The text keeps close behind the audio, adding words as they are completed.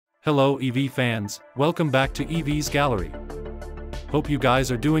Hello EV fans, welcome back to EV's Gallery. Hope you guys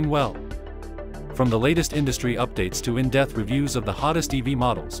are doing well. From the latest industry updates to in-depth reviews of the hottest EV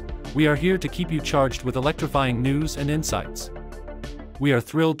models, we are here to keep you charged with electrifying news and insights. We are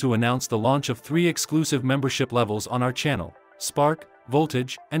thrilled to announce the launch of 3 exclusive membership levels on our channel: Spark,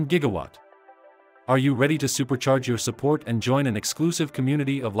 Voltage, and Gigawatt. Are you ready to supercharge your support and join an exclusive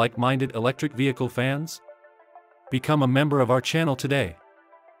community of like-minded electric vehicle fans? Become a member of our channel today.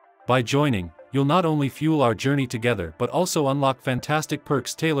 By joining, you'll not only fuel our journey together but also unlock fantastic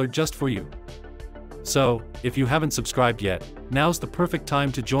perks tailored just for you. So, if you haven't subscribed yet, now's the perfect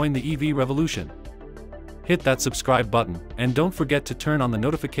time to join the EV revolution. Hit that subscribe button, and don't forget to turn on the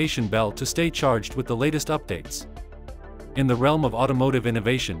notification bell to stay charged with the latest updates. In the realm of automotive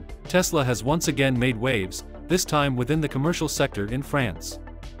innovation, Tesla has once again made waves, this time within the commercial sector in France.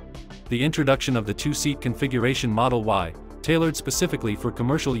 The introduction of the 2-seat configuration Model Y, tailored specifically for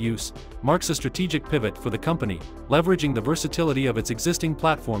commercial use, marks a strategic pivot for the company, leveraging the versatility of its existing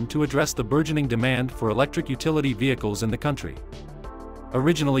platform to address the burgeoning demand for electric utility vehicles in the country.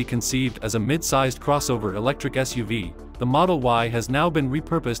 Originally conceived as a mid-sized crossover electric SUV, the Model Y has now been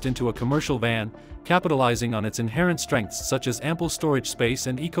repurposed into a commercial van, capitalizing on its inherent strengths such as ample storage space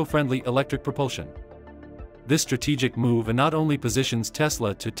and eco-friendly electric propulsion. This strategic move not only positions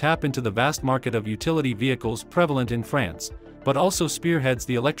Tesla to tap into the vast market of utility vehicles prevalent in France, but also spearheads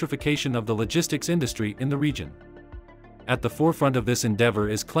the electrification of the logistics industry in the region. At the forefront of this endeavor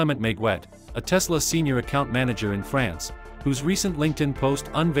is Clement Maiguet, a Tesla senior account manager in France, whose recent LinkedIn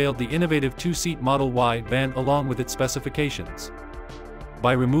post unveiled the innovative 2-seat Model Y van along with its specifications.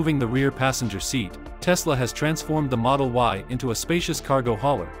 By removing the rear passenger seat, Tesla has transformed the Model Y into a spacious cargo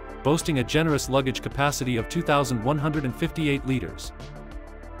hauler, boasting a generous luggage capacity of 2,158 liters.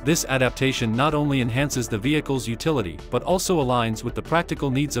 This adaptation not only enhances the vehicle's utility but also aligns with the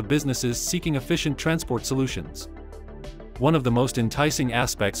practical needs of businesses seeking efficient transport solutions. One of the most enticing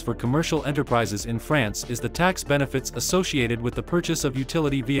aspects for commercial enterprises in France is the tax benefits associated with the purchase of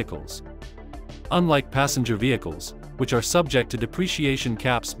utility vehicles. Unlike passenger vehicles, which are subject to depreciation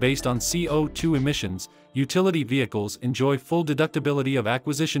caps based on CO2 emissions, utility vehicles enjoy full deductibility of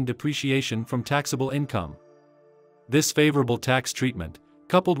acquisition depreciation from taxable income. This favorable tax treatment,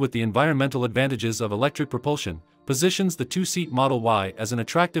 coupled with the environmental advantages of electric propulsion, positions the 2-seat Model Y as an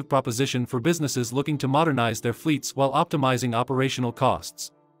attractive proposition for businesses looking to modernize their fleets while optimizing operational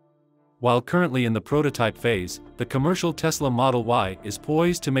costs. While currently in the prototype phase, the commercial Tesla Model Y is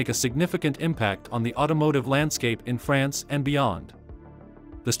poised to make a significant impact on the automotive landscape in France and beyond.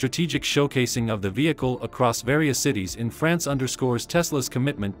 The strategic showcasing of the vehicle across various cities in France underscores Tesla's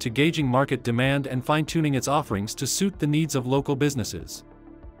commitment to gauging market demand and fine-tuning its offerings to suit the needs of local businesses.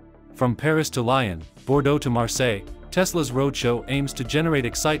 From Paris to Lyon, Bordeaux to Marseille, Tesla's roadshow aims to generate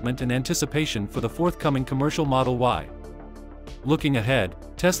excitement and anticipation for the forthcoming commercial Model Y. Looking ahead,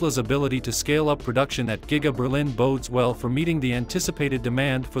 Tesla's ability to scale up production at Giga Berlin bodes well for meeting the anticipated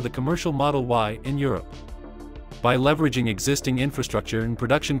demand for the commercial Model Y in Europe. By leveraging existing infrastructure and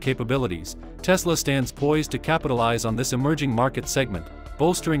production capabilities, Tesla stands poised to capitalize on this emerging market segment,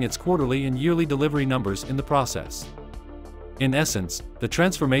 bolstering its quarterly and yearly delivery numbers in the process. In essence, the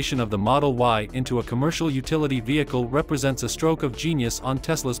transformation of the Model Y into a commercial utility vehicle represents a stroke of genius on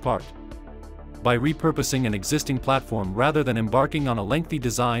Tesla's part. By repurposing an existing platform rather than embarking on a lengthy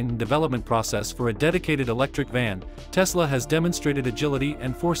design and development process for a dedicated electric van, Tesla has demonstrated agility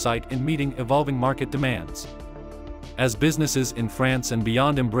and foresight in meeting evolving market demands. As businesses in France and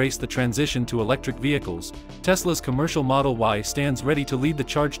beyond embrace the transition to electric vehicles, Tesla's commercial Model Y stands ready to lead the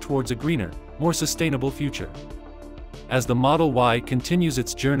charge towards a greener, more sustainable future. As the Model Y continues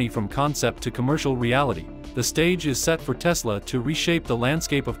its journey from concept to commercial reality, the stage is set for Tesla to reshape the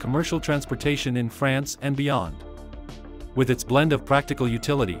landscape of commercial transportation in France and beyond. With its blend of practical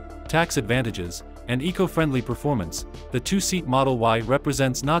utility, tax advantages, and eco-friendly performance, the 2-seat Model Y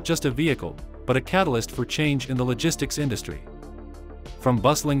represents not just a vehicle, but a catalyst for change in the logistics industry. From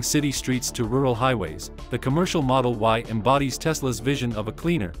bustling city streets to rural highways, the commercial Model Y embodies Tesla's vision of a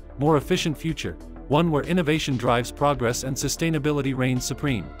cleaner, more efficient future, one where innovation drives progress and sustainability reigns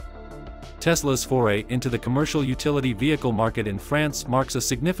supreme. Tesla's foray into the commercial utility vehicle market in France marks a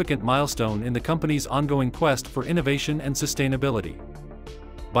significant milestone in the company's ongoing quest for innovation and sustainability.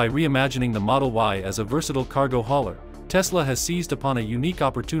 By reimagining the Model Y as a versatile cargo hauler, Tesla has seized upon a unique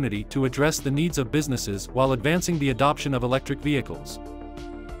opportunity to address the needs of businesses while advancing the adoption of electric vehicles.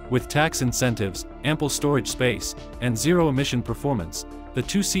 With tax incentives, ample storage space, and zero-emission performance, the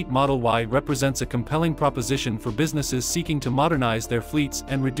 2-seat Model Y represents a compelling proposition for businesses seeking to modernize their fleets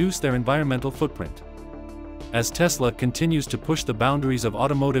and reduce their environmental footprint. As Tesla continues to push the boundaries of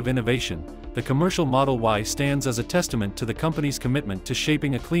automotive innovation, the commercial Model Y stands as a testament to the company's commitment to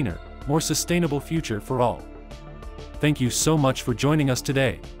shaping a cleaner, more sustainable future for all. Thank you so much for joining us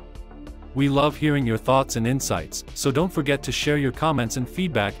today. We love hearing your thoughts and insights, so don't forget to share your comments and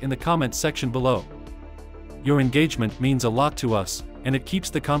feedback in the comments section below. Your engagement means a lot to us, and it keeps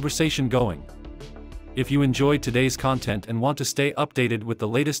the conversation going. If you enjoyed today's content and want to stay updated with the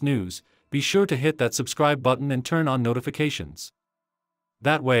latest news, be sure to hit that subscribe button and turn on notifications.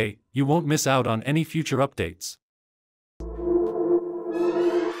 That way, you won't miss out on any future updates.